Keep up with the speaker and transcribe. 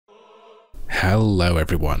Hello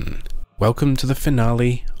everyone, welcome to the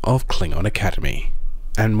finale of Klingon Academy.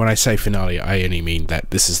 And when I say finale, I only mean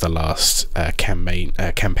that this is the last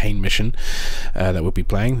campaign mission that we'll be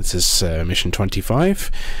playing. This is mission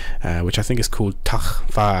 25, which I think is called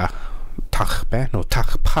taH'be,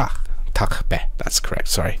 taH'be, that's correct,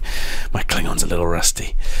 sorry. My Klingon's a little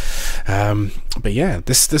rusty. But yeah,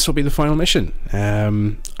 this will be the final mission.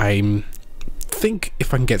 I think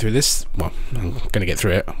if I can get through this, well, I'm going to get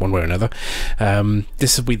through it one way or another.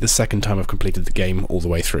 This will be the second time I've completed the game all the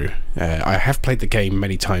way through. I have played the game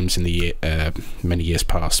many times in the year, many years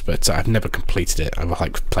past, but I've never completed it. I've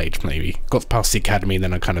played maybe, got past the academy, and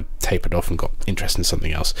then I kind of tapered off and got interested in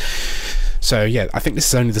something else. So yeah, I think this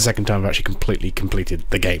is only the second time I've actually completely completed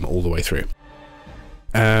the game all the way through.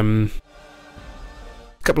 Couple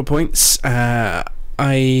of points.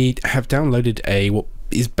 I have downloaded what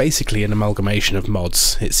is basically an amalgamation of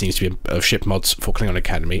mods. It seems to be of ship mods for Klingon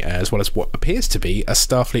Academy, as well as what appears to be a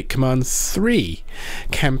Starfleet Command 3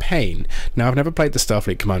 campaign. Now, I've never played the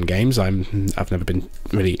Starfleet Command games. I've never been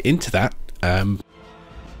really into that.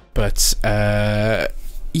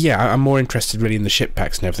 Yeah, I'm more interested really in the ship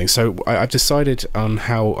packs and everything. So I've decided on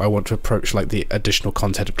how I want to approach like the additional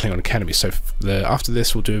content of Klingon Academy. So after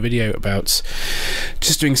this, we'll do a video about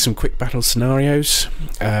just doing some quick battle scenarios,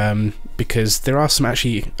 because there are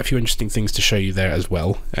actually a few interesting things to show you there as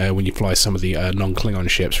well when you fly some of the non-Klingon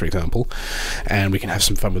ships, for example, and we can have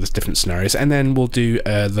some fun with the different scenarios. And then we'll do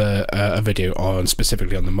a video on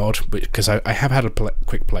specifically on the mod, because I have had a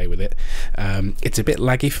quick play with it. It's a bit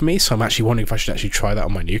laggy for me, so I'm actually wondering if I should actually try that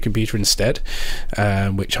on my new computer instead,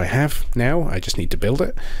 which I have now. I just need to build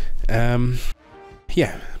it.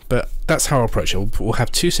 Yeah, but that's how I'll approach it. We'll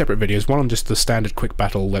have two separate videos, one on just the standard quick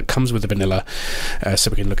battle that comes with the vanilla,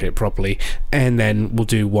 so we can look at it properly, and then we'll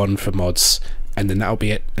do one for mods, and then that'll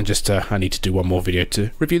be it. And just I need to do one more video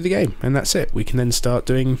to review the game, and that's it. We can then start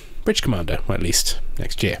doing Bridge Commander, or at least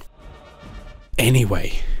next year.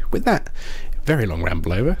 Anyway, with that very long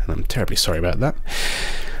ramble over, and I'm terribly sorry about that,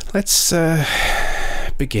 let's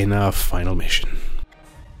begin our final mission.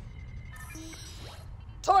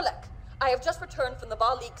 Torlek, I have just returned from the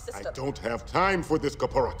Balik system. I don't have time for this,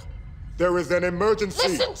 Qo'nos. There is an emergency.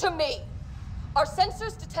 Listen to me! Our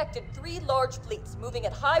sensors detected 3 large fleets moving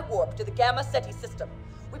at high warp to the Gamma Ceti system.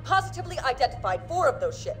 We positively identified 4 of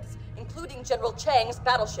those ships, including General Chang's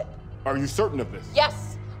battleship. Are you certain of this?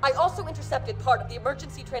 Yes. I also intercepted part of the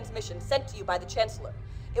emergency transmission sent to you by the Chancellor.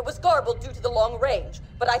 It was garbled due to the long range,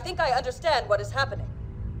 but I think I understand what is happening.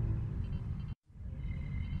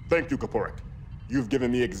 Thank you, Qo'nos. You've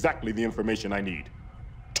given me exactly the information I need.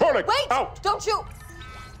 Torlek, wait! Out! Don't you!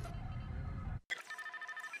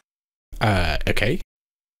 Okay.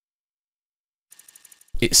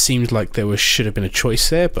 It seems like there should have been a choice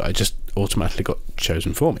there, but I just automatically got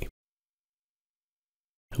chosen for me.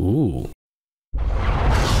 Ooh.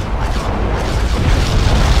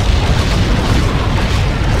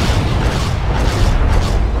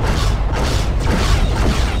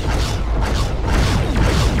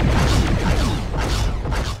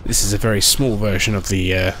 This is a very small version of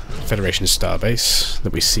the Federation starbase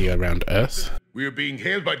that we see around Earth. We are being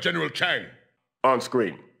hailed by General Chang. On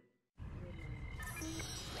screen.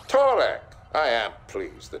 Torlek, I am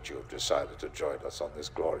pleased that you have decided to join us on this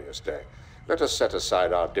glorious day. Let us set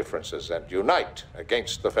aside our differences and unite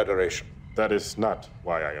against the Federation. That is not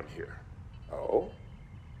why I am here. Oh?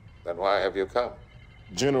 Then why have you come?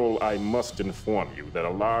 General, I must inform you that a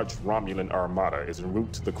large Romulan armada is en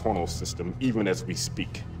route to the Qo'nos system even as we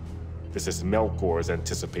speak. This is Melkor's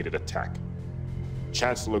anticipated attack.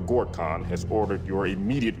 Chancellor Gorkon has ordered your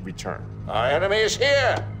immediate return. Our enemy is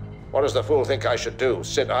here! What does the fool think I should do?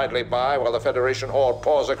 Sit idly by while the Federation horde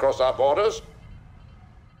pours across our borders?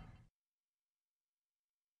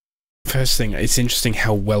 First thing, it's interesting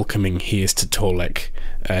how welcoming he is to Torlek.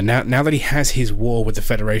 Now that he has his war with the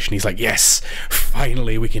Federation, he's like, yes,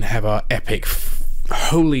 finally we can have our epic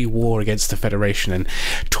holy war against the Federation. And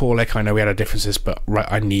Torlek, I know we had our differences, but right,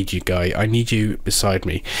 I need you, guy. I need you beside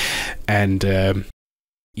me. And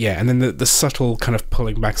yeah, and then the subtle kind of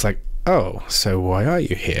pulling back's like, oh, so why are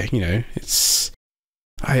you here? You know, it's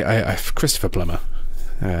Christopher Plummer.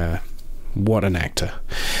 What an actor.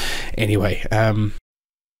 Anyway,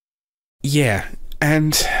 yeah,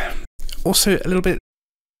 and also a little bit,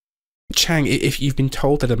 Chang, if you've been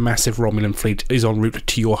told that a massive Romulan fleet is en route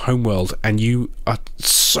to your homeworld and you are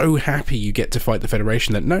so happy you get to fight the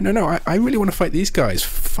Federation that no, I really want to fight these guys.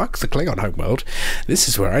 Fuck the Klingon homeworld. This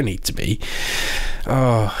is where I need to be.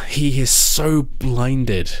 Oh, he is so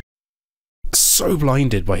blinded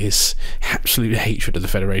by his absolute hatred of the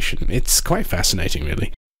Federation. It's quite fascinating,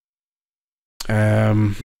 really.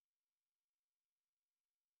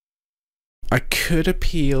 I could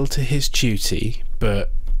appeal to his duty,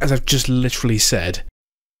 but as I've just literally said,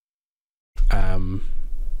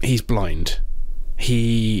 he's blind.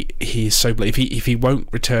 He's so blind. If he won't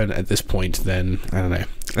return at this point, then I don't know.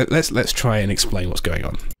 Let's try and explain what's going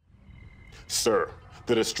on. Sir,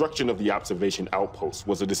 the destruction of the observation outpost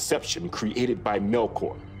was a deception created by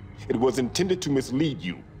Melkor. It was intended to mislead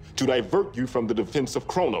you, to divert you from the defense of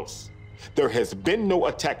Qo'nos. There has been no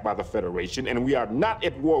attack by the Federation, and we are not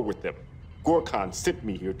at war with them. Gorkon sent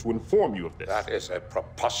me here to inform you of this. That is a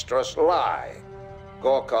preposterous lie.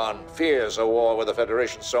 Gorkon fears a war with the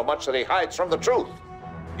Federation so much that he hides from the truth.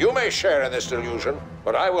 You may share in this delusion,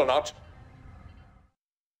 but I will not.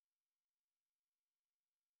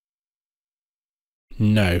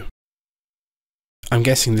 No. I'm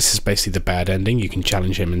guessing this is basically the bad ending. You can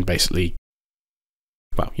challenge him and basically,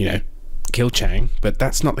 well, you know, kill Chang, but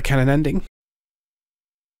that's not the canon ending.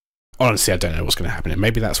 Honestly, I don't know what's going to happen.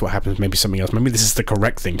 Maybe that's what happens, maybe something else. Maybe this is the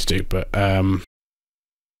correct thing to do, but,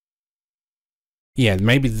 yeah,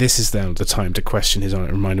 maybe this is the time to question his honor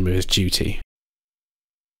and remind him of his duty.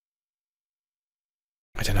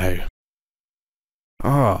 I don't know.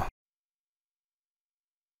 Oh.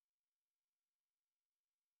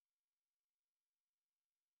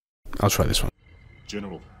 I'll try this one.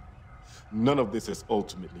 General, none of this is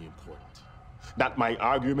ultimately important. Not my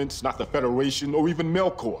arguments, not the Federation, or even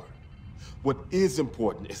Melkor. What is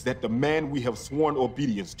important is that the man we have sworn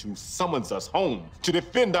obedience to summons us home to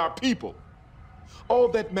defend our people. All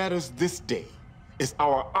that matters this day is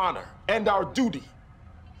our honor and our duty.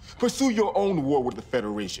 Pursue your own war with the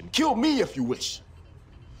Federation. Kill me if you wish.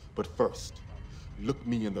 But first, look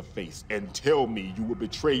me in the face and tell me you will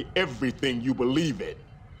betray everything you believe in.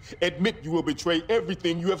 Admit you will betray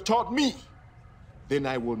everything you have taught me. Then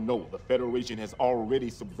I will know the Federation has already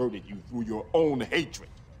subverted you through your own hatred.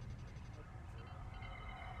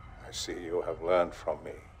 I see you have learned from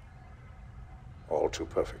me all too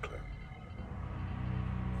perfectly.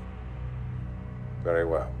 Very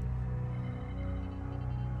well.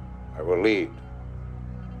 I will lead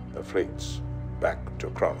the fleets back to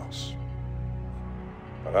Qo'nos.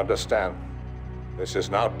 But understand, this is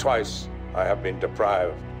now twice I have been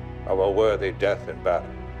deprived of a worthy death in battle.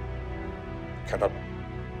 I cannot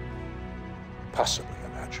possibly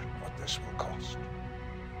imagine what this will cost.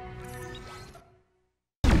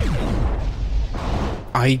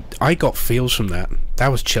 I got feels from that. That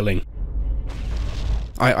was chilling.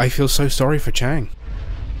 I feel so sorry for Chang.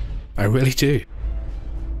 I really do.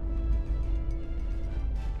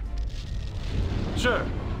 Sir,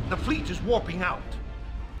 the fleet is warping out.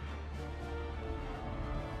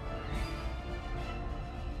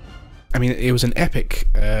 I mean, it was an epic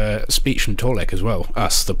speech from Torlek as well,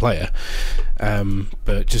 us, the player.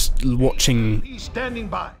 But just watching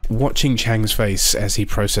Chang's face as he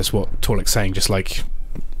processed what Torlek's saying,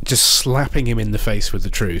 just slapping him in the face with the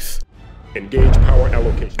truth. Engage power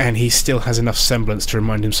allocation. And he still has enough semblance to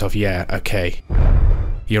remind himself, yeah, okay,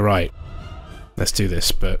 you're right. Let's do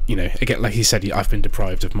this. But, you know, again, like he said, I've been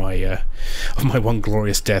deprived of my one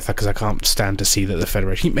glorious death because I can't stand to see that the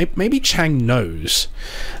Federation... Maybe Chang knows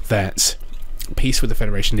that peace with the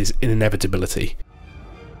Federation is an inevitability.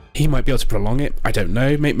 He might be able to prolong it, I don't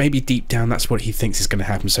know. Maybe deep down that's what he thinks is going to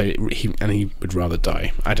happen, so he would rather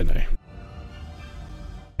die. I don't know.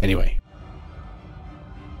 Anyway.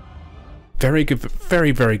 Very good, very,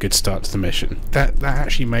 very good start to the mission. That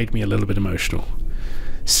actually made me a little bit emotional.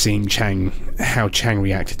 Seeing how Chang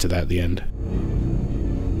reacted to that at the end.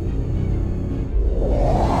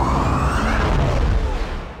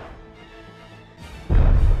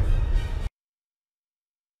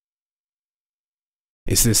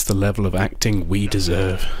 Is this the level of acting we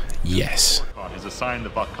deserve? Yes.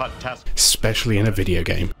 Especially in a video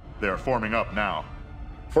game. They are forming up now.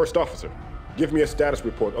 First officer, give me a status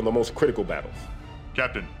report on the most critical battles.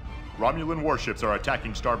 Captain, Romulan warships are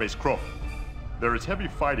attacking Starbase Qo'nos. There is heavy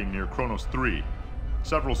fighting near Qo'nos 3,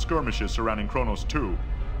 several skirmishes surrounding Qo'nos 2,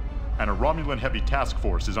 and a Romulan heavy task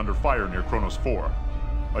force is under fire near Qo'nos 4.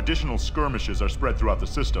 Additional skirmishes are spread throughout the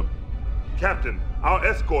system. Captain, our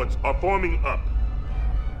escorts are forming up.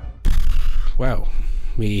 Well,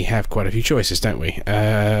 we have quite a few choices, don't we?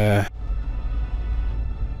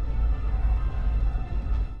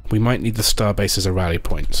 We might need the starbase as a rally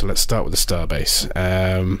point, so let's start with the starbase.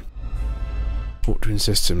 Fortune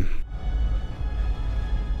system.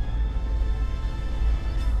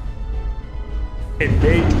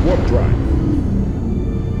 Engage warp drive.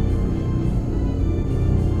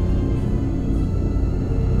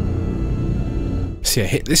 So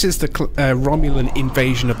yeah, this is the Romulan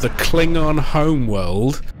invasion of the Klingon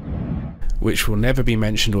homeworld, which will never be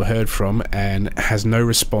mentioned or heard from, and has no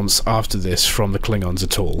response after this from the Klingons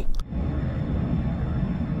at all.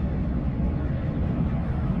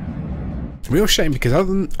 Real shame, because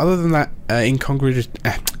other than that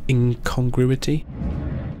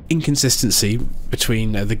inconsistency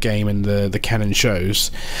between the game and the canon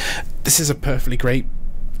shows, this is a perfectly great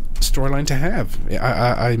storyline to have.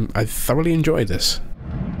 I thoroughly enjoyed this.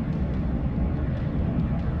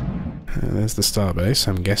 There's the starbase,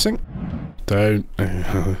 I'm guessing. Don't...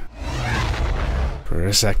 For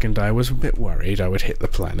a second I was a bit worried I would hit the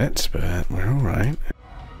planet, but we're alright.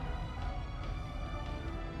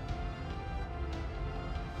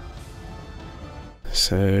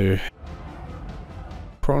 So...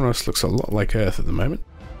 Qo'nos looks a lot like Earth at the moment.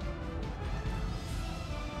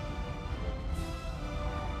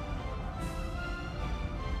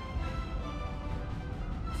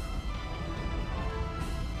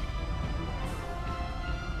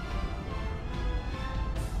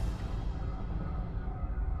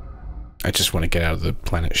 I just want to get out of the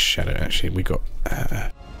planet's shadow, actually. We got...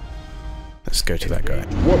 let's go to that guy.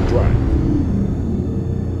 Warp drive.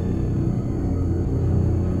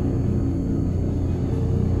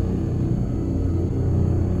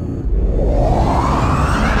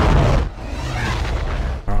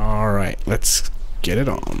 Alright, let's get it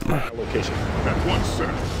on. Location. At once, sir.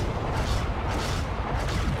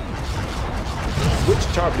 Switch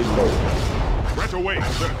targeting mode. Right away,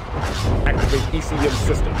 sir. Activate ECM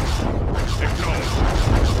system. Acknowledge.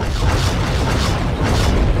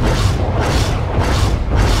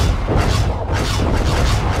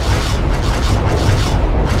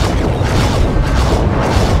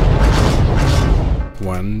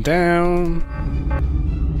 One down.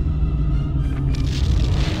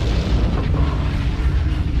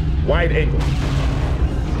 Wide angle.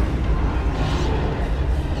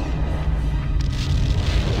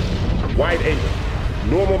 Wide angle.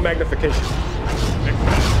 Normal magnification.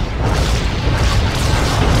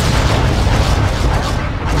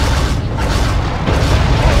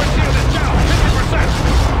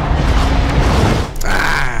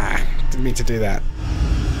 Ah! Didn't mean to do that.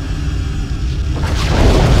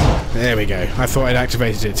 There we go. I thought I'd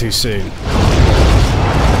activated it too soon.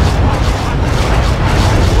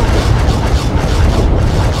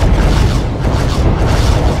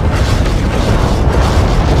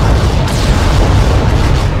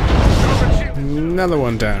 Another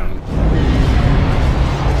one down.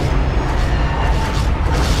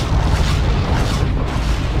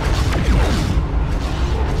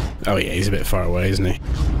 Oh yeah, he's a bit far away, isn't he?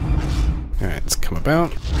 Alright, let's come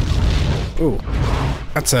about. Ooh,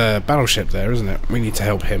 that's a battleship there, isn't it? We need to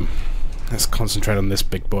help him. Let's concentrate on this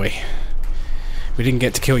big boy. We didn't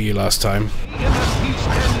get to kill you last time.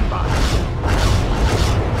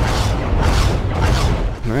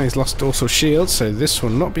 No, he's lost dorsal shield, so this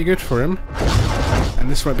will not be good for him. And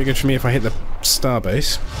this won't be good for me if I hit the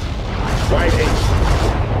starbase. Wide angle.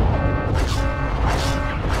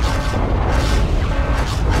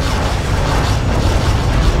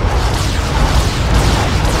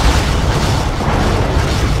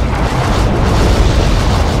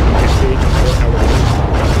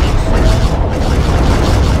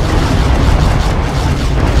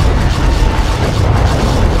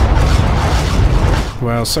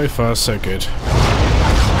 Well, so far so good.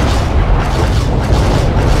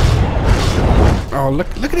 Oh, look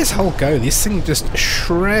at this whole go. This thing just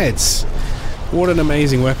shreds. What an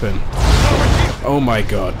amazing weapon. Oh my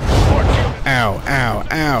god. Ow, ow,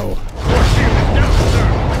 ow.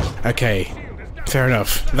 Okay, fair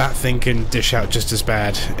enough. That thing can dish out just as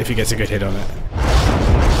bad if he gets a good hit on it.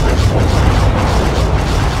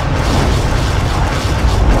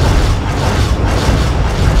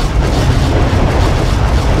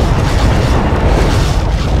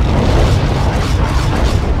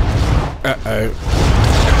 Uh-oh.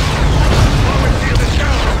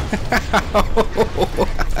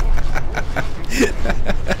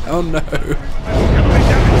 Oh no.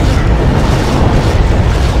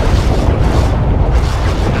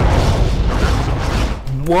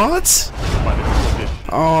 What?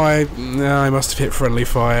 Oh, I must have hit friendly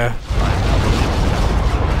fire.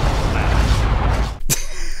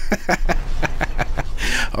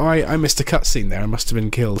 Oh, I missed a cutscene there. I must have been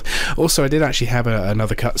killed. Also, I did actually have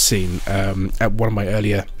another cutscene at one of my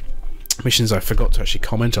earlier missions I forgot to actually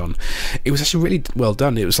comment on. It was actually really well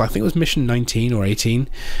done. It was, I think it was mission 19 or 18.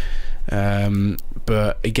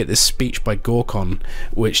 But you get this speech by Gorkon,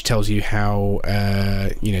 which tells you how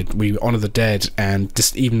you know, we honour the dead, and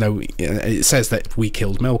just even though it says that we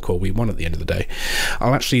killed Melkor, we won at the end of the day.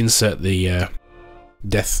 I'll actually insert the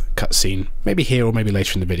death cutscene, maybe here or maybe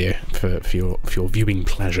later in the video, for your viewing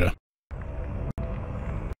pleasure.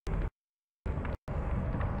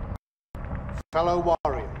 Fellow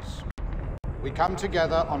warriors, we come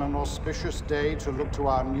together on an auspicious day to look to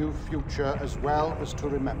our new future as well as to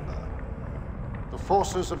remember. The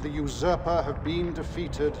forces of the usurper have been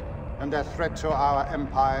defeated, and their threat to our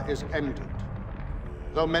empire is ended.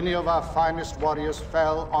 Though many of our finest warriors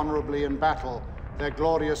fell honorably in battle, their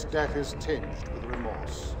glorious death is tinged with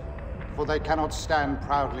remorse. For they cannot stand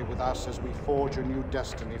proudly with us as we forge a new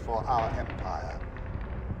destiny for our empire.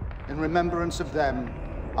 In remembrance of them,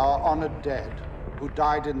 our honored dead, who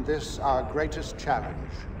died in this, our greatest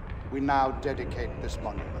challenge, we now dedicate this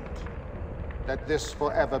monument. Let this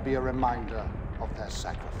forever be a reminder of their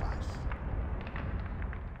sacrifice.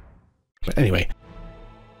 But anyway,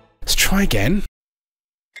 let's try again.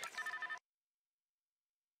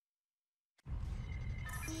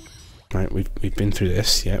 Right, we've been through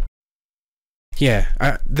this, yep. Yeah,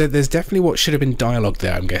 there's definitely what should have been dialogue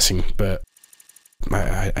there, I'm guessing, but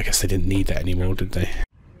I guess they didn't need that anymore, did they?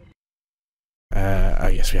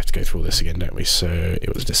 I guess we have to go through all this again, don't we? So,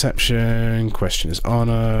 it was deception, question is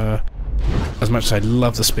honor. As much as I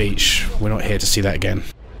love the speech, we're not here to see that again.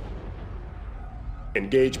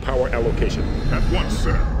 Engage power allocation. At once,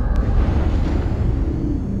 sir.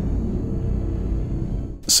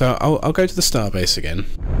 So, I'll go to the starbase again.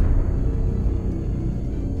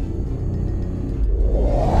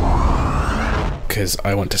 Because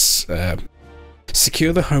I want to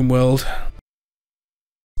secure the homeworld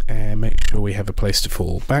and make sure we have a place to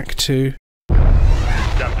fall back to.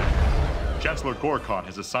 Captain, Chancellor Gorkon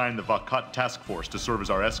has assigned the Vakat task force to serve as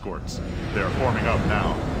our escorts. They are forming up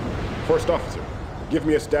now. First officer, give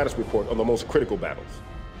me a status report on the most critical battles.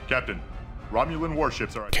 Captain, Romulan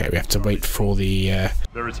warships are... Okay, we have to wait for the...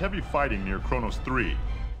 There is heavy fighting near Qo'nos 3.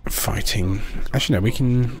 Fighting... Actually, no, we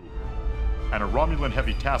can... And a Romulan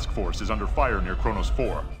heavy task force is under fire near Qo'nos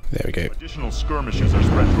 4. There we go. Additional skirmishes are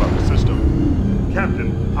spread throughout the system.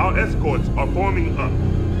 Captain, our escorts are forming up. I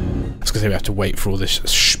was going to say we have to wait for all this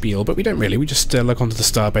spiel, but we don't really. We just log onto the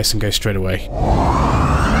starbase and go straight away.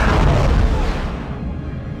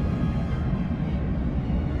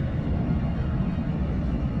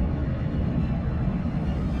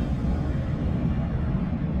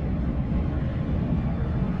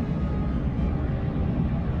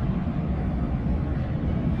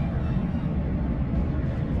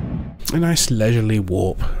 A nice leisurely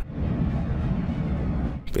warp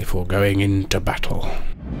before going into battle.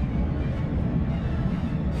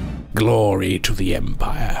 Glory to the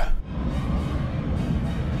Empire.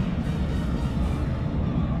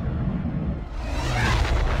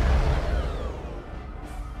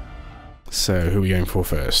 So, who are we going for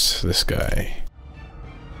first? This guy.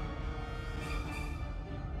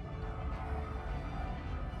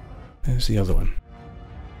 There's the other one.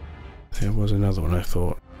 There was another one, I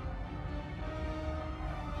thought.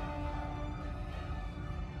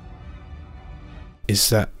 Is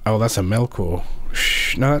that... Oh, that's a Melkor.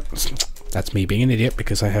 Shh, no, that's me being an idiot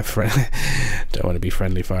because I have don't want to be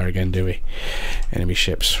friendly fire again, do we? Enemy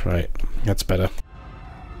ships, right. That's better.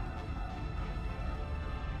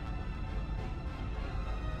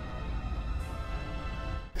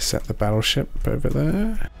 Is that the battleship over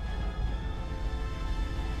there?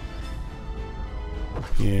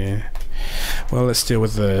 Yeah. Well, let's deal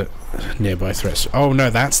with the nearby threats. Oh no,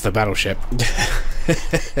 that's the battleship.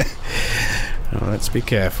 Oh, let's be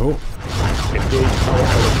careful. Engage power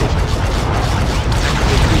allocation.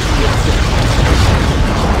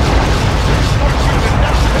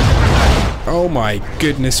 Oh my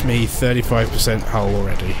goodness me, 35% hull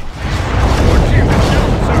already.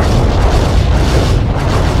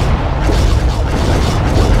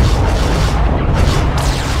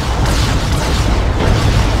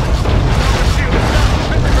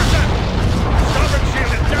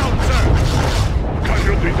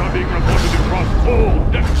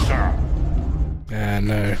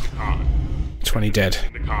 No. 20 dead.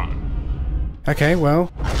 Okay,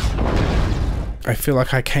 well, I feel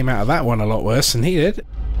like I came out of that one a lot worse than he did.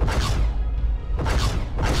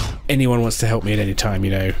 Anyone wants to help me at any time, you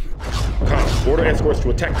know. Order escorts to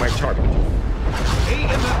attack my target.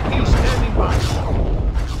 AMFP standing by.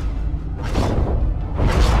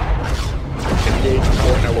 Engage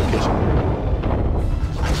power allocation.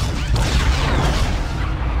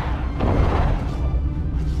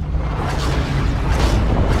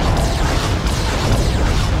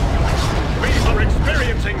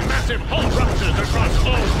 Massive hull ruptures across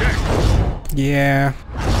all decks. Yeah.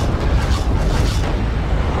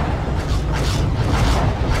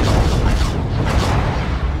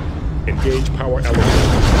 Engage power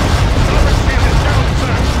allocation.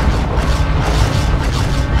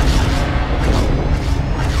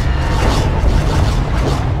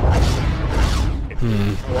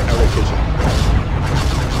 Power allocation.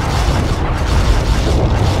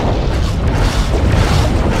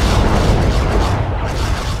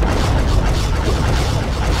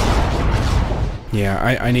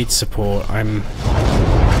 I need support. I'm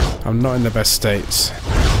not in the best states.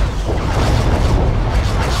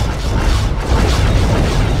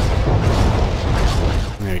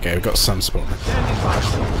 There we go, we've got some support.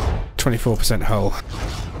 24% hull.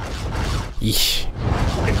 Yeesh.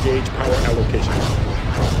 Engage power allocation.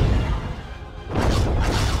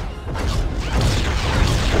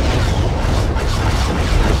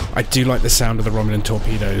 I do like the sound of the Romulan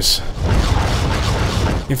torpedoes.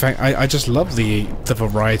 In fact, I just love the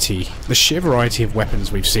variety, the sheer variety of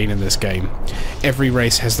weapons we've seen in this game. Every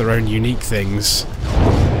race has their own unique things,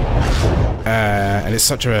 and it's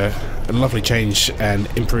such a lovely change and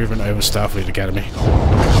improvement over Starfleet Academy.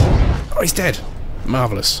 Oh, he's dead!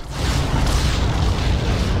 Marvellous.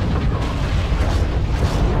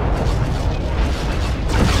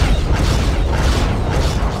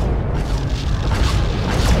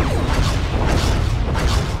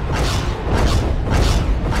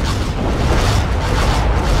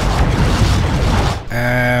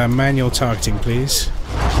 Manual targeting, please.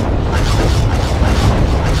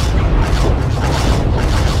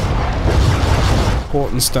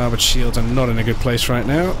 Port and starboard shields are not in a good place right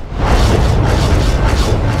now.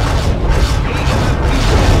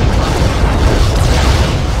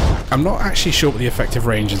 I'm not actually sure what the effective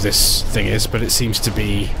range of this thing is, but it seems to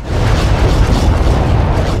be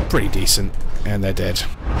pretty decent, and they're dead.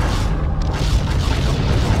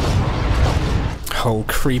 Hull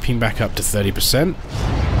creeping back up to 30%.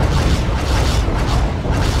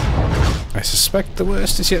 I suspect the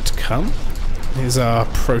worst is yet to come. Here's our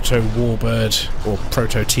proto-warbird, or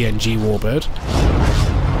proto-TNG warbird.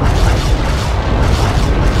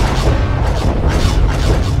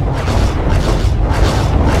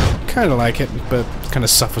 Kinda like it, but kinda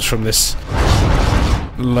suffers from this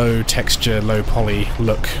low texture, low poly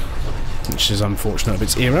look, which is unfortunate of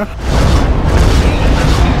its era.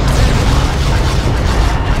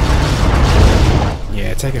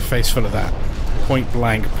 Yeah, take a face full of that. Point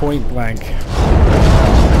blank, point blank.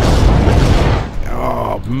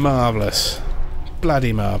 Oh, marvellous.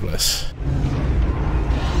 Bloody marvellous.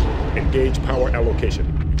 Engage power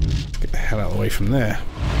allocation. Get the hell out of the way from there.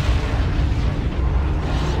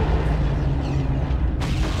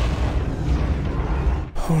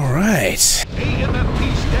 Alright.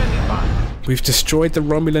 We've destroyed the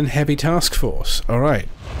Romulan Heavy Task Force. Alright.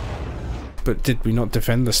 But did we not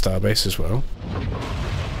defend the starbase as well?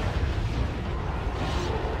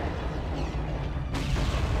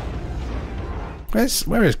 Where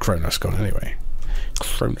is Qo'nos gone anyway?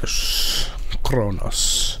 Qo'nos.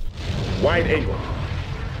 Wide angle.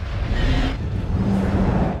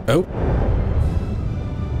 Oh.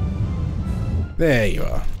 There you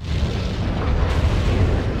are.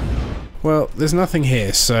 Well, there's nothing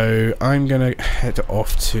here, so I'm gonna head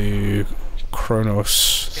off to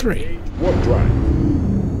Qo'nos 3. Warp drive.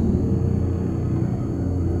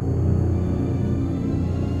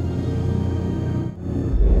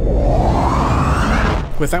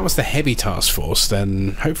 Well, if that was the heavy task force,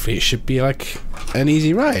 then hopefully it should be like an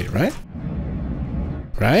easy ride, right?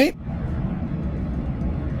 Right?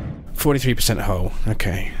 43% hull.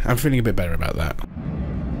 Okay, I'm feeling a bit better about that.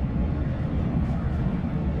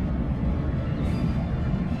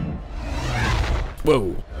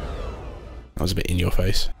 Whoa. That was a bit in your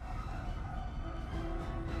face.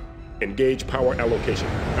 Engage power allocation.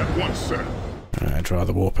 At once, sir. Alright, I'd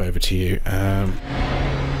rather warp over to you.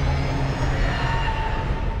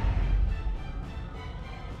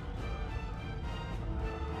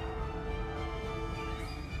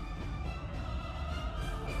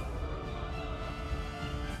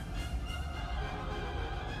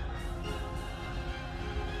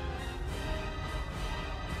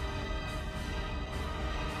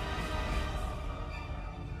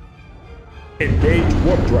 Engage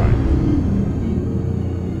warp drive.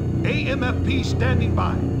 AMFP standing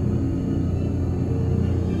by.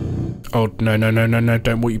 Oh, no, no, no, no, no,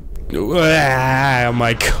 don't what you... Oh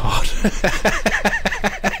my god.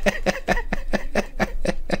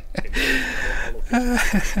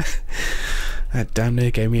 That damn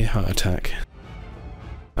near gave me a heart attack.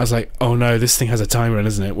 I was like, oh no, this thing has a timer in,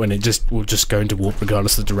 isn't it? When it will just go into warp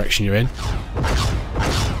regardless of the direction you're in.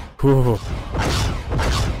 Whew.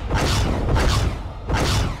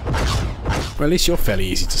 Well, at least you're fairly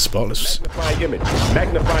easy to spot. Let's... Magnify image.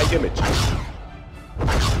 Magnify image.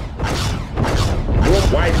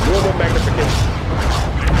 Normal magnification.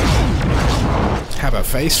 Have a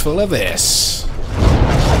face full of this.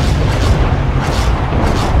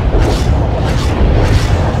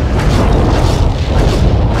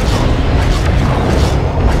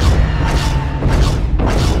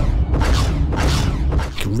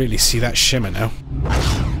 You can really see that shimmer now.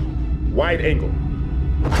 Wide angle.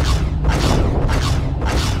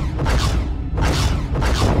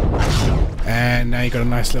 And now you've got a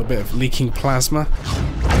nice little bit of leaking plasma.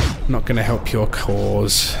 Not going to help your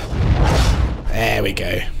cause. There we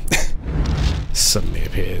go. Suddenly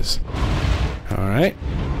appears. Alright.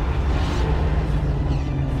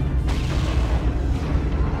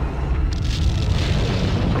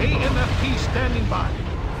 AMFP standing by.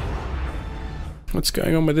 What's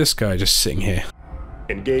going on with this guy just sitting here?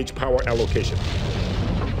 Engage power allocation.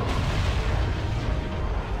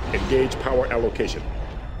 Engage power allocation.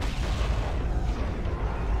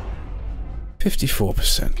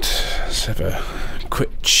 54%. Let's have a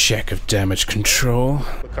quick check of damage control.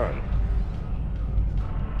 Pecan.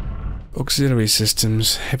 Auxiliary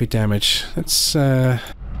systems, heavy damage. Let's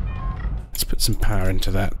put some power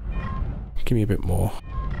into that. Give me a bit more.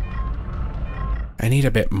 I need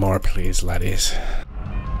a bit more, please, laddies.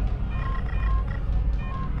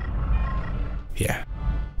 Yeah.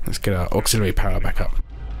 Let's get our auxiliary power back up.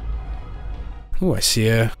 Oh, I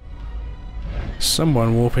see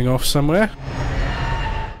someone warping off somewhere.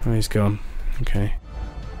 Oh, he's gone. Okay.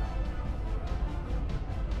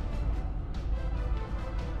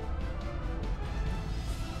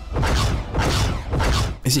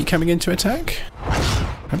 Is he coming in to attack?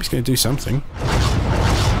 I hope he's going to do something.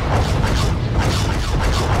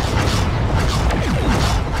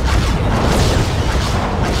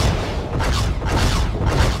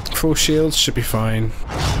 Full shields should be fine.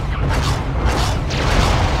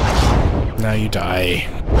 Now you die.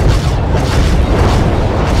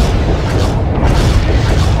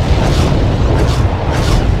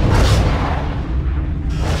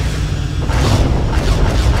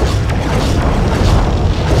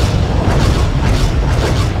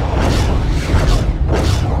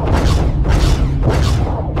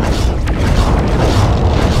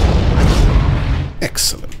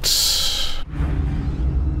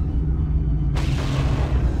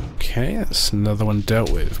 Okay, that's another one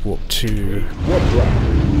dealt with. Warp 2. Warp drive.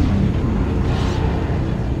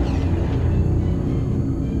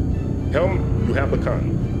 Helm, you have the con.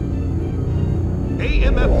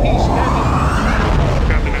 AMFP standing by.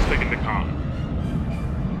 Captain has taken the con.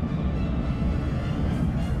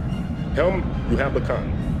 Helm, you have the con.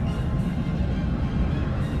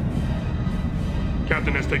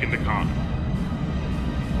 Captain has taken the con.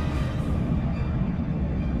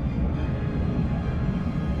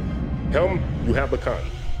 Helm, you have the con.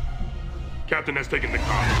 Captain has taken the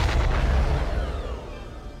con.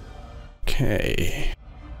 Okay.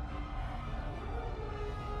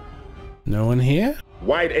 No one here?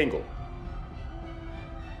 Wide angle.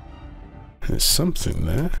 There's something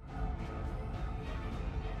there.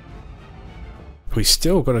 We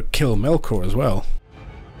still gotta kill Melkor as well.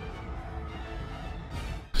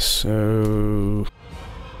 So...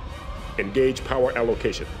 Engage power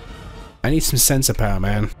allocation. I need some sensor power,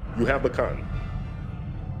 man. You have the con.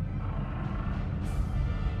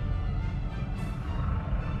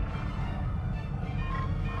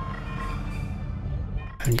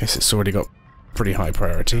 I guess it's already got pretty high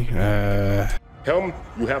priority. Helm,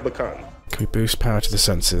 you have the con. Can we boost power to the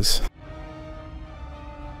sensors?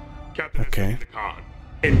 Captain Okay. has taken the con.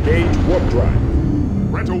 Engage warp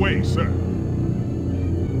drive. Right away, sir.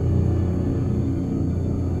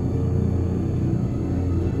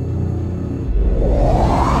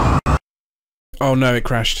 Oh no, it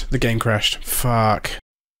crashed. The game crashed. Fuck.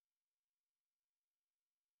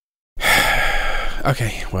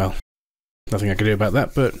 Okay, well, nothing I can do about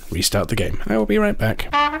that, but restart the game. I will be right back.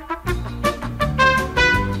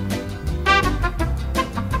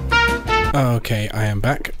 Okay, I am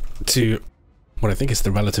back to what I think is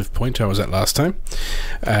the relative point I was at last time.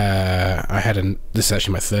 This is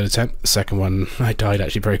actually my third attempt. The second one, I died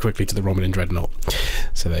actually very quickly to the Romulan dreadnought.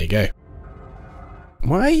 So there you go.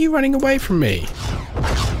 Why are you running away from me?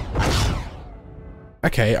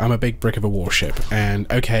 Okay, I'm a big brick of a warship,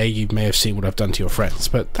 and okay, you may have seen what I've done to your friends,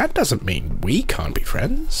 but that doesn't mean we can't be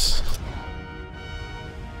friends.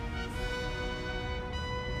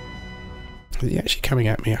 Is he actually coming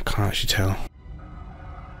at me? I can't actually tell.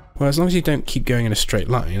 Well, as long as you don't keep going in a straight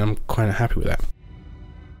line, I'm quite happy with that.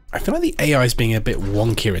 I feel like the AI is being a bit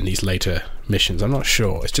wonkier in these later missions. I'm not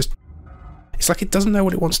sure. It's like it doesn't know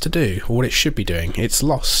what it wants to do, or what it should be doing. It's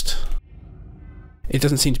lost. It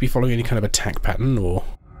doesn't seem to be following any kind of attack pattern, or...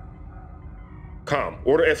 Com,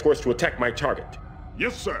 order escorts to attack my target.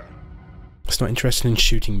 Yes, sir. It's not interested in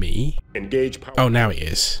shooting me. Engage power. Oh, now he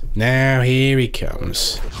is. Now here he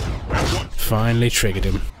comes. Finally triggered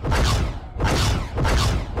him.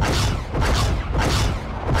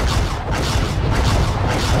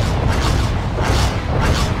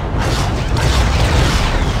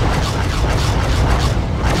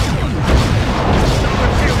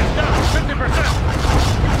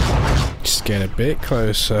 Let's get a bit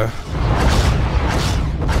closer.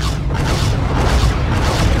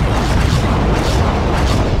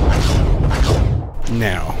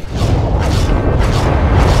 Now.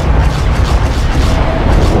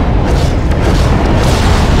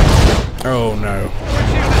 Oh no.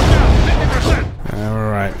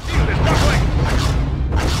 Alright.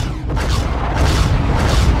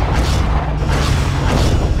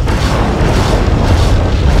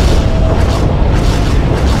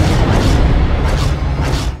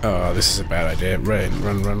 Oh, this is a bad idea. Run.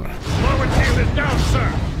 Forward shield is down,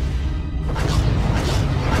 sir.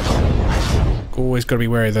 Always got to be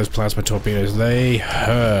wary of those plasma torpedoes. They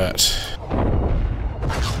hurt.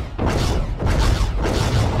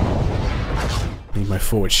 Need my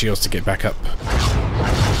forward shields to get back up.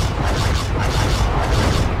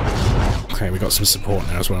 Okay, we got some support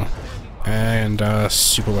now as well. And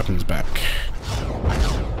super weapons back.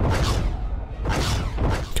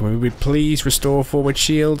 Can we please restore forward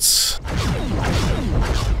shields?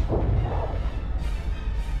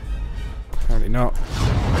 Apparently not.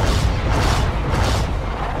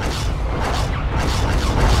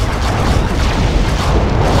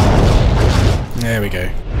 There we go.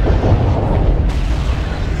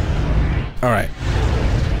 Alright.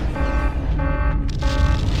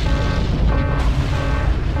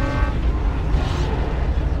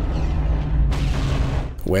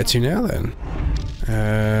 Where to now then?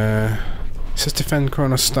 It says defend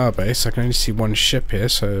Qo'nos starbase. I can only see one ship here,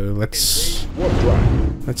 so let's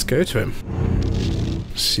go to him.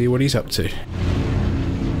 See what he's up to.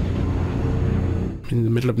 In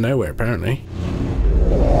the middle of nowhere, apparently.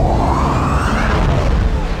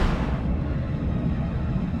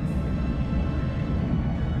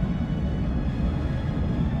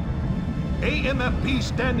 AMFP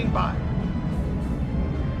standing by.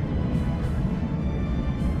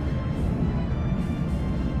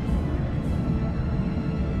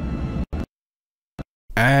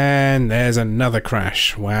 And there's another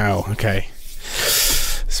crash. Wow, okay.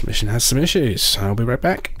 This mission has some issues. I'll be right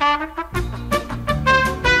back.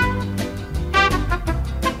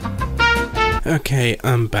 Okay,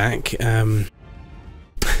 I'm back.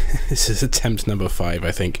 This is attempt number 5,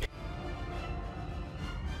 I think.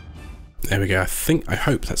 There we go. I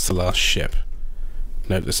hope that's the last ship.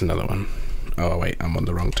 Nope, there's another one. Oh wait, I'm on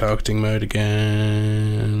the wrong targeting mode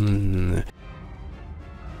again.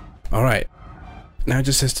 Alright. Now it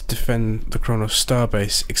just says to defend the Qo'nos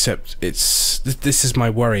starbase, except it's... This is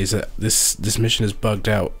my worry, is that this mission is bugged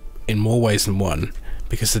out in more ways than one,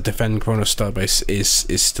 because the defend Qo'nos starbase is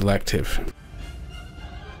still active.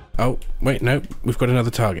 Oh, wait, no, we've got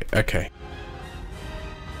another target. Okay.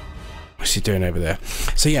 What's he doing over there?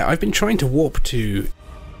 So yeah, I've been trying to warp to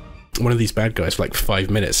one of these bad guys for like 5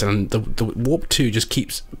 minutes, and the warp 2 just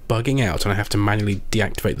keeps bugging out, and I have to manually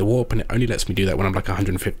deactivate the warp, and it only lets me do that when I'm like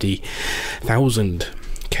 150,000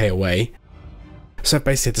 K away. So I've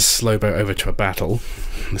basically had to slow boat over to a battle.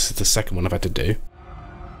 This is the second one I've had to do.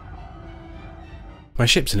 My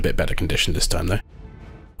ship's in a bit better condition this time though,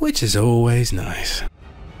 which is always nice.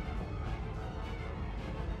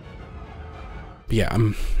 But yeah,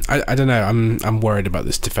 I don't know, I'm worried about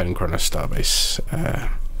this defend Qo'nos starbase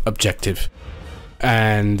objective,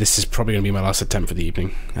 and this is probably going to be my last attempt for the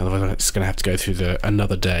evening. Otherwise it's going to have to go through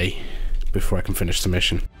another day before I can finish the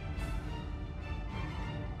mission,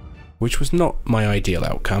 which was not my ideal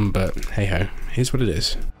outcome, but hey ho, here's what it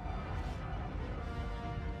is.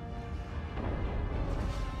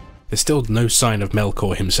 There's still no sign of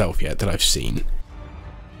Melkor himself yet that I've seen.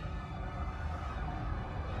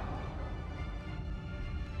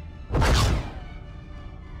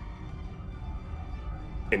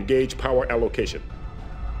 Engage power allocation.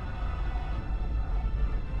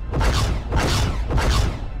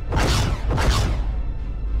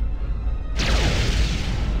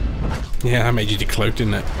 Yeah, that made you decloak,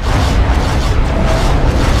 didn't it?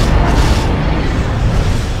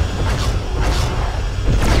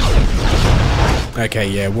 Okay,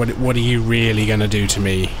 yeah, what are you really gonna do to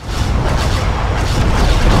me?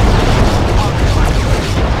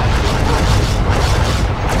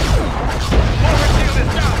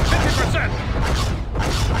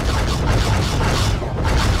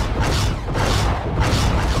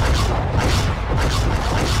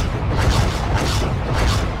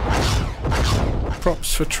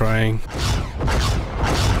 Props for trying. Sir,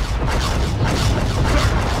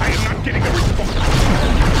 I am not getting a response.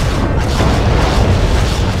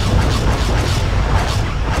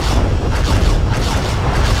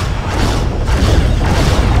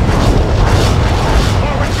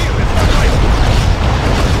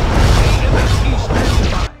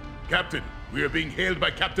 Captain, we are being hailed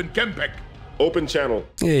by Captain Kempek. open channel.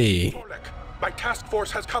 Hey. My task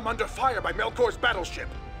force has come under fire by Melkor's battleship.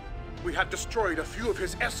 We had destroyed a few of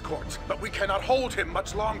his escorts, but we cannot hold him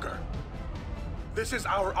much longer. This is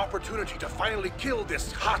our opportunity to finally kill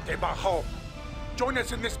this taH'be. Join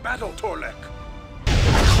us in this battle, Torlek.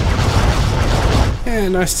 Yeah,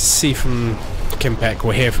 nice to see from Kimpek,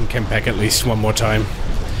 or hear from Kimpek at least one more time.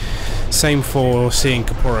 Same for seeing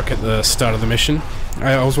Kaporak at the start of the mission.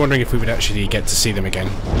 I was wondering if we would actually get to see them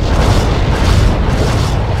again.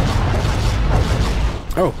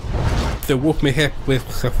 Oh, the warp me here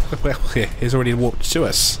is already warped to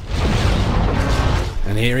us.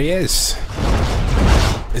 And here he is.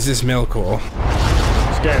 Is this Melkor?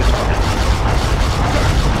 Scan target.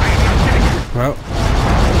 Well,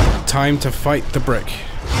 time to fight the brick.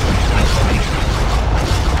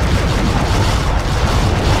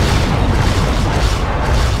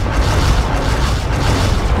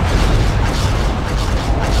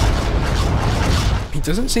 He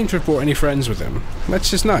doesn't seem to have brought any friends with him. That's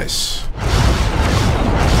just nice.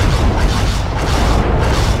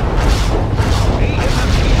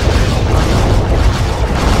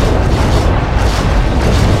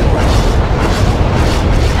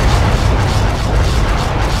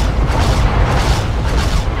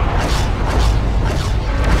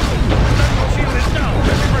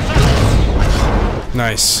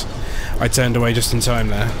 Nice. I turned away just in time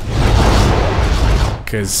there.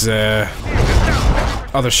 Because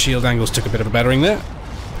other shield angles took a bit of a battering there,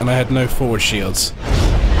 and I had no forward shields.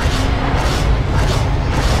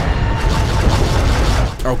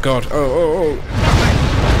 Oh god, oh.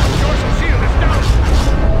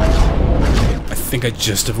 I think I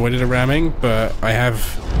just avoided a ramming, but I have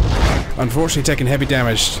unfortunately taken heavy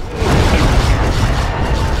damage.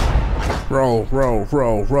 Roll.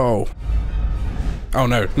 Oh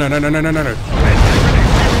no.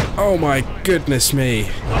 Oh my goodness me.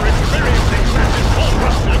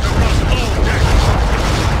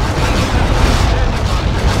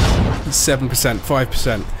 7%,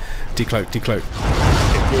 5%. Decloak.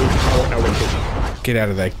 Get out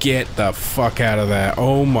of there. Get the fuck out of there.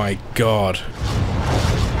 Oh my god.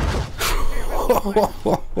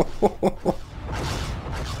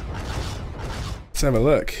 Let's have a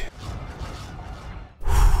look.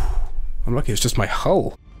 I'm lucky it's just my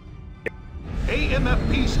hull.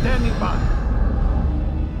 AMFP standing by.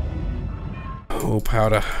 Oh,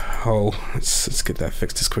 powder hull. Let's get that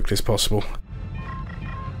fixed as quickly as possible.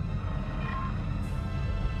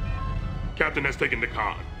 Captain has taken the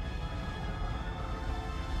con.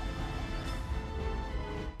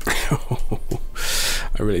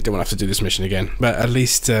 I really don't want to have to do this mission again, but at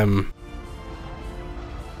least there's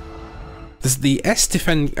the S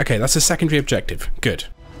defend. Okay, that's a secondary objective. Good.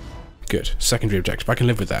 Secondary objective. I can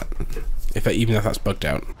live with that, even if that's bugged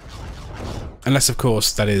out. Unless, of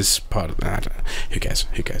course, that is part of that. Who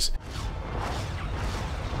cares?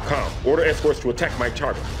 Com, order escorts to attack my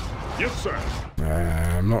target. Yes, sir.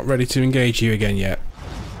 I'm not ready to engage you again yet.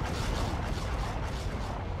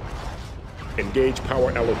 Engage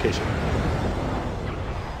power allocation.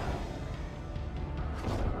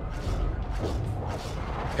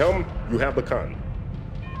 Helm, you have the con.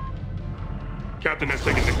 Captain has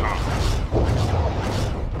taken the con.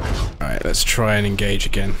 Alright, let's try and engage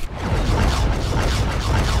again.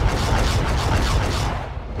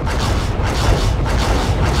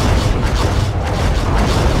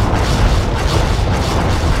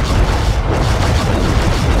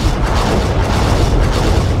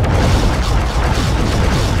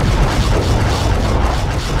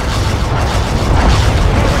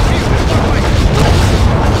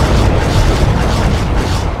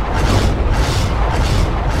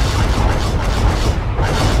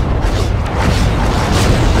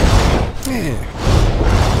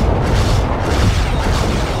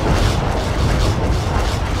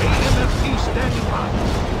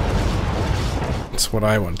 What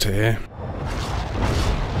I want to hear.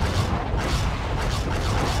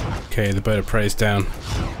 Okay, the bird of prey's down.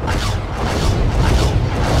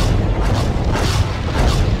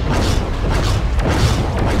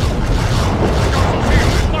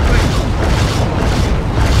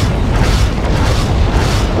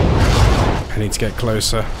 I need to get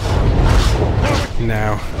closer.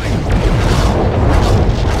 Now.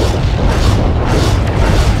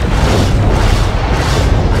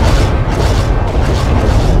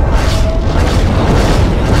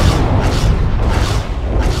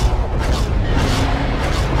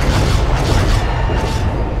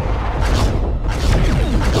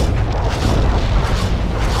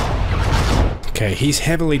 Okay, he's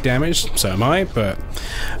heavily damaged, so am I, but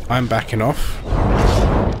I'm backing off.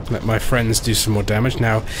 Let my friends do some more damage.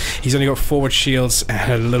 Now, he's only got forward shields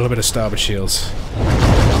and a little bit of starboard shields.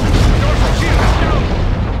 Dorsal shield is down!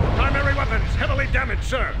 Primary weapons heavily damaged,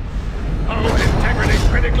 sir. Hull integrity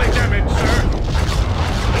critically damaged, sir.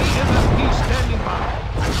 AMFP standing by.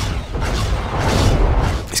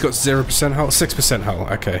 He's got 0% hull, 6% hull.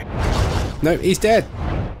 Okay. No, he's dead.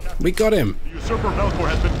 We got him. The usurper Melkor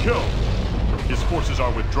has been killed. His forces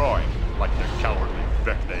are withdrawing, like the cowardly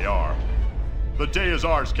feck they are. The day is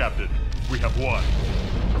ours, Captain. We have won.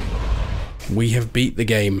 We have beat the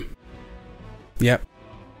game. Yep.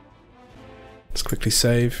 Let's quickly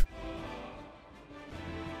save.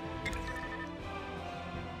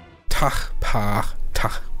 Pagh,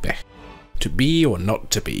 taH'be. To be or not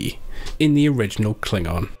to be, in the original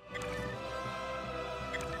Klingon.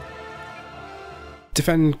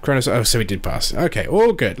 Defend Qo'nos. Oh, so we did pass. Okay,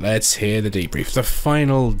 all good. Let's hear the debrief. The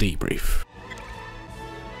final debrief.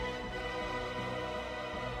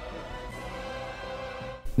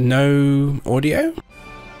 No audio?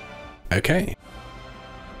 Okay.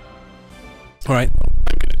 Alright,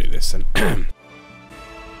 I'm gonna do this then.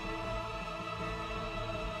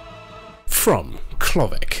 From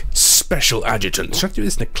Klovek, Special Adjutant. Should I do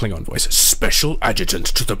this in a Klingon voice? Special Adjutant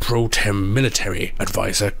to the Pro-Tem Military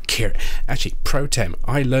Advisor Kir. Actually, Pro-Tem.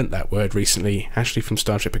 I learnt that word recently, actually from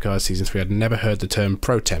Star Trek Picard Season 3. I'd never heard the term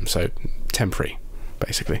Pro-Tem, so temporary,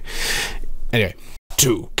 basically. Anyway,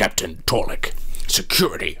 to Captain Torlik.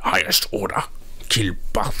 Security, highest order. Kill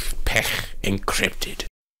both pagh encrypted.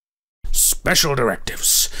 Special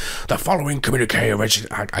directives. The following communique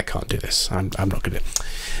I can't do this. I'm not going to.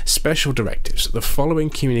 Special directives. The following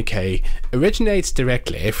communique originates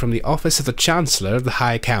directly from the office of the Chancellor of the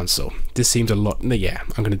High Council. This seems a lot. Yeah,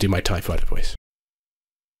 I'm going to do my TIE Fighter voice.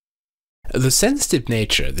 The sensitive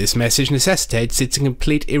nature of this message necessitates its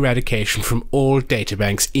complete eradication from all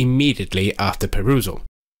databanks immediately after perusal.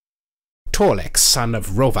 Torlik, son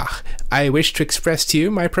of Rovach, I wish to express to you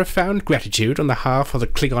my profound gratitude on the behalf of the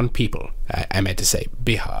Klingon people. I meant to say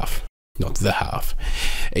behalf, not the half.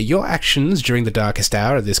 Your actions during the darkest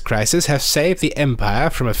hour of this crisis have saved the Empire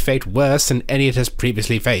from a fate worse than any it has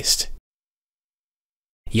previously faced.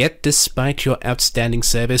 Yet, despite your outstanding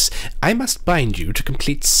service, I must bind you to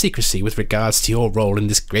complete secrecy with regards to your role in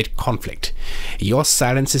this great conflict. Your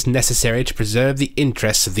silence is necessary to preserve the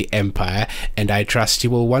interests of the Empire, and I trust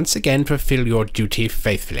you will once again fulfill your duty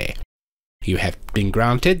faithfully. You have been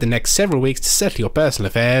granted the next several weeks to settle your personal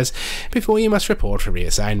affairs before you must report for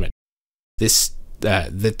reassignment.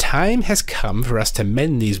 The time has come for us to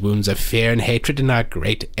mend these wounds of fear and hatred in our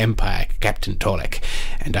great empire, Captain Torlik,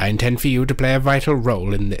 and I intend for you to play a vital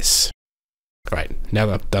role in this. Right, now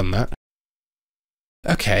that I've done that.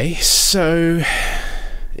 Okay, so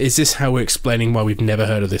is this how we're explaining why we've never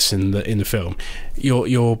heard of this in the film?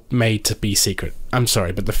 You're made to be secret. I'm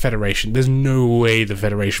sorry, but the Federation, there's no way the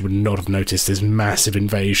Federation would not have noticed this massive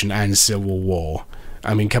invasion and civil war.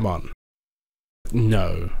 I mean, come on.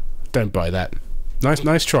 No, don't buy that.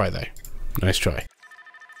 Nice try though. Nice try.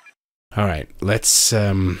 All right, let's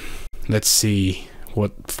see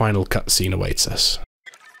what final cutscene awaits us.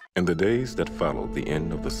 In the days that followed the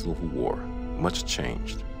end of the Civil War, much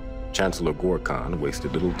changed. Chancellor Gorkon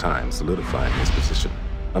wasted little time solidifying his position.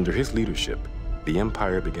 Under his leadership, the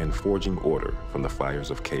Empire began forging order from the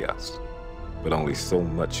fires of chaos. But only so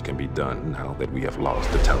much can be done now that we have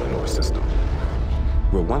lost the Talanor system.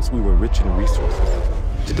 Where once we were rich in resources,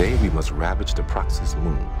 today we must ravage the Proxys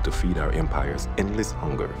moon to feed our Empire's endless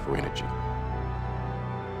hunger for energy.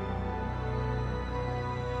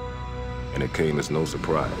 And it came as no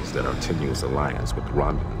surprise that our tenuous alliance with the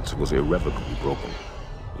Romulans was irrevocably broken,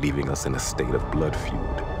 leaving us in a state of blood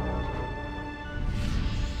feud.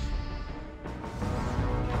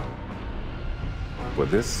 For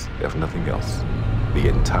this, if nothing else, the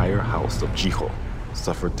entire house of Jiho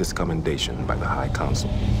suffered discommendation by the High Council.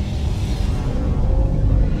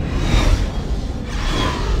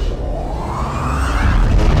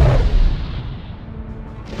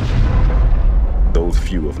 Those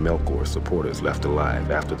few of Melkor's supporters left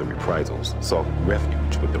alive after the reprisals sought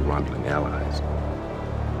refuge with the Romulan allies.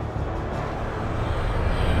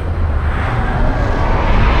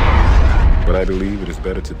 But I believe it is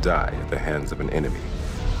better to die at the hands of an enemy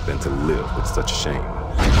than to live with such shame.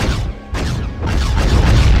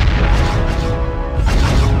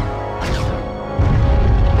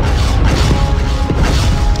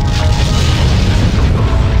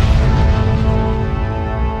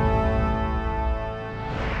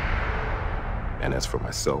 And as for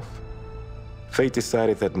myself, fate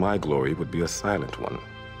decided that my glory would be a silent one.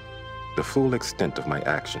 The full extent of my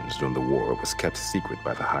actions during the war was kept secret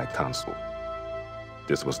by the High Council.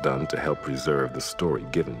 This was done to help preserve the story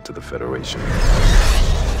given to the Federation.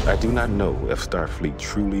 I do not know if Starfleet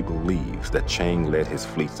truly believes that Chang led his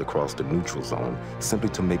fleets across the neutral zone simply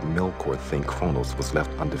to make Melkor think Qo'nos was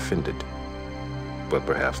left undefended. But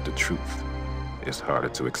perhaps the truth is harder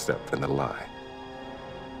to accept than the lie.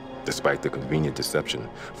 Despite the convenient deception,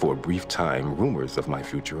 for a brief time, rumors of my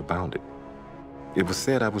future abounded. It was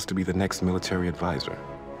said I was to be the next military advisor,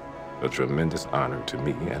 a tremendous honor to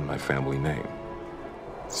me and my family name.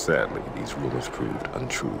 Sadly, these rumors proved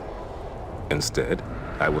untrue. Instead,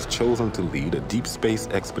 I was chosen to lead a deep space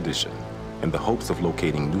expedition in the hopes of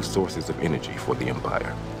locating new sources of energy for the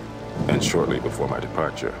Empire. And shortly before my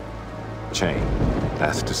departure, Chang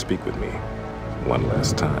asked to speak with me one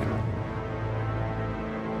last time.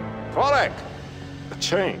 Tolek!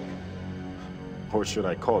 Chang, or should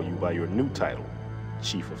I call you by your new title,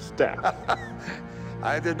 Chief of Staff?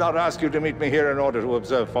 I did not ask you to meet me here in order to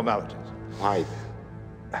observe formalities. Why then?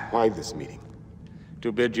 Why this meeting?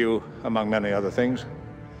 To bid you, among many other things,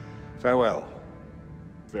 farewell.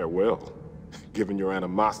 Farewell? Given your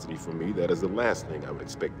animosity for me, that is the last thing I would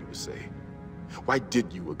expect you to say. Why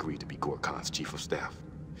did you agree to be Gorkon's Chief of Staff?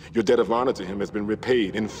 Your debt of honor to him has been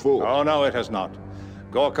repaid in full. Oh, no, it has not.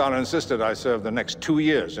 Gorkon insisted I serve the next 2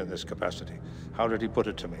 years in this capacity. How did he put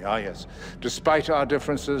it to me? Ah, yes. Despite our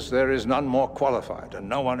differences, there is none more qualified, and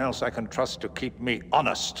no one else I can trust to keep me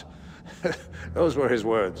honest. Those were his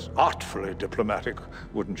words. Artfully diplomatic,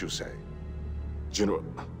 wouldn't you say? General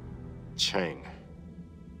Chang,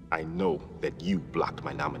 I know that you blocked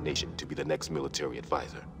my nomination to be the next military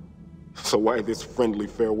advisor. So why this friendly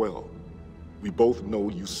farewell? We both know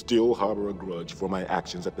you still harbor a grudge for my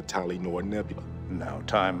actions at the Talinor Nebula. Now,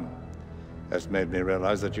 time has made me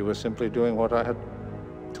realize that you were simply doing what I had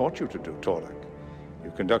taught you to do, Tolek.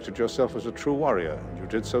 You conducted yourself as a true warrior, and you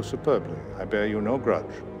did so superbly. I bear you no grudge.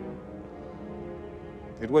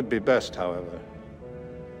 It would be best, however,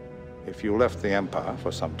 if you left the Empire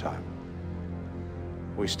for some time.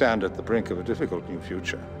 We stand at the brink of a difficult new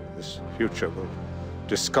future. This future will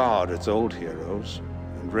discard its old heroes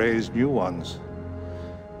and raise new ones.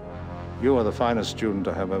 You are the finest student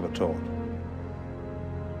I have ever taught.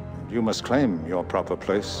 You must claim your proper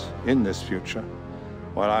place in this future,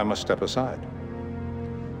 while I must step aside.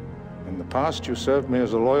 In the past, you served me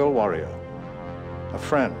as a loyal warrior, a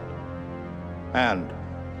friend, and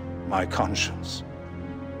my conscience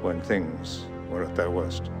when things were at their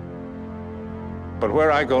worst. But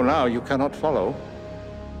where I go now, you cannot follow,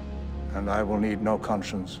 and I will need no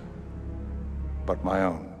conscience but my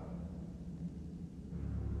own.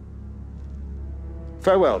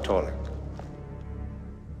 Farewell, Tolek,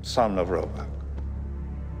 son of Robak.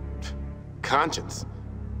 Conscience?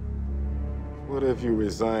 What have you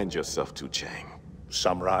resigned yourself to, Chang?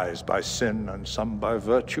 Some rise by sin and some by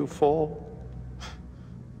virtue fall.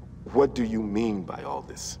 What do you mean by all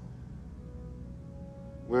this?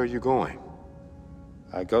 Where are you going?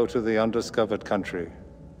 I go to the undiscovered country,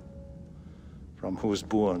 from whose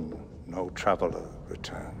bourne no traveler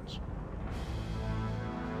returns.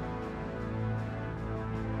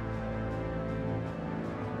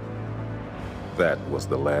 That was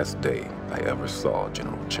the last day I ever saw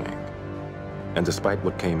General Chang. And despite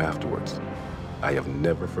what came afterwards, I have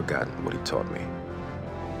never forgotten what he taught me.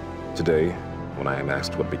 Today, when I am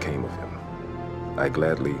asked what became of him, I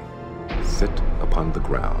gladly sit upon the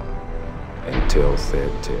ground and tell sad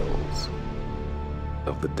tales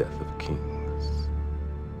of the death of kings.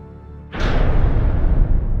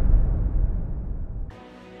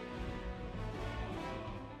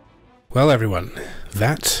 Well, everyone,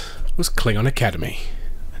 that was Klingon Academy.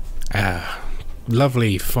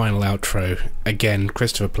 Lovely final outro. Again,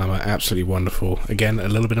 Christopher Plummer, absolutely wonderful. Again, a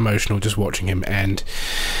little bit emotional just watching him, and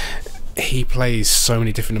he plays so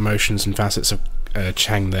many different emotions and facets of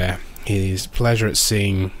Chang there. His pleasure at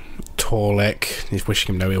seeing Tolek, he's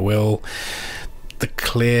wishing him no ill will. The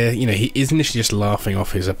clear, he is initially just laughing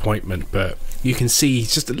off his appointment, but you can see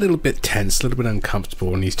he's just a little bit tense, a little bit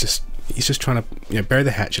uncomfortable, and he's just trying to bury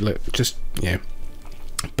the hatchet,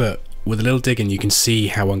 but with a little digging you can see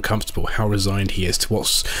how uncomfortable, how resigned he is to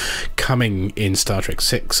what's coming in Star Trek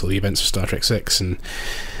 6 or the events of Star Trek 6, and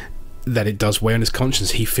that it does weigh on his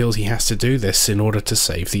conscience. He feels he has to do this in order to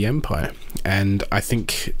save the Empire. And I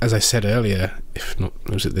think, as I said earlier, if not,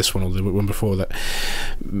 was it this one or the one before, that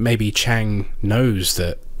maybe Chang knows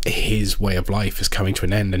that his way of life is coming to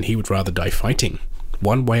an end and he would rather die fighting,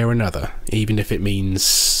 one way or another, even if it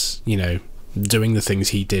means, doing the things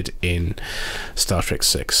he did in Star Trek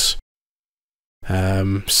 6.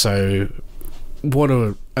 So what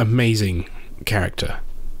an amazing character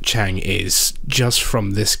Chang is, just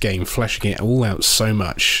from this game, fleshing it all out so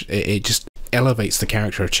much. It just elevates the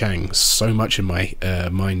character of Chang so much in my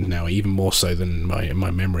mind now, even more so than in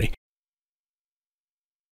my memory.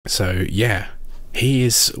 So yeah, he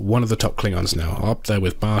is one of the top Klingons now, up there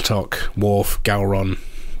with Bartok, Worf, Gowron.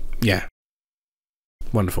 Yeah,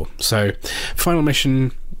 wonderful. So final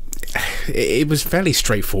mission. It was a fairly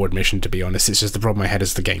straightforward mission, to be honest. It's just the problem I had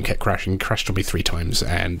is the game kept crashing. It crashed on me 3 times,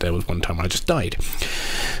 and there was one time when I just died.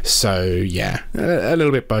 So yeah, a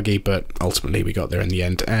little bit buggy, but ultimately we got there in the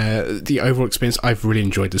end. The overall experience, I've really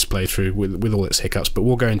enjoyed this playthrough with all its hiccups, but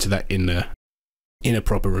we'll go into that in a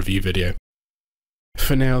proper review video.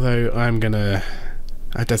 For now, though, I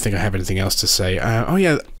don't think I have anything else to say. Oh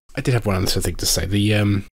yeah, I did have one other thing to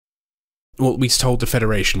say. Well, we told the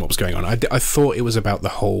Federation what was going on. I thought it was about the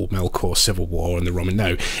whole Melkor civil war and the Romulan.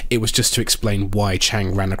 No, it was just to explain why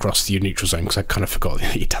Chang ran across the neutral zone, because I kind of forgot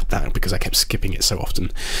that he did that because I kept skipping it so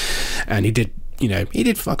often. And he did, he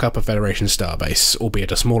did fuck up a Federation starbase,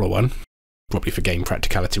 albeit a smaller one, probably for game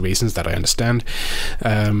practicality reasons, that I understand.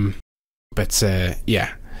 But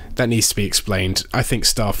yeah, that needs to be explained. I think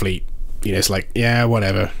Starfleet, it's like, yeah,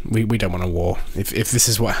 whatever, we don't want a war. If this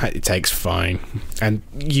is what it takes, fine. And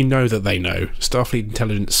that they know. Starfleet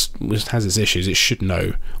intelligence has its issues. It should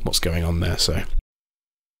know what's going on there, so.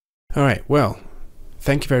 Alright, well,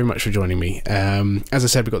 thank you very much for joining me. As I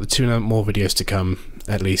said, we've got the 2 more videos to come,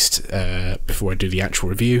 at least, before I do the actual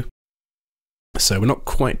review. So we're not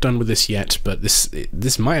quite done with this yet, but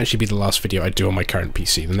this might actually be the last video I do on my current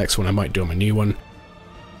PC. The next one I might do on my new one.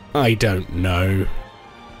 I don't know.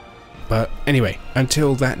 But anyway,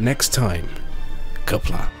 until that next time,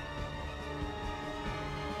 Qapla'.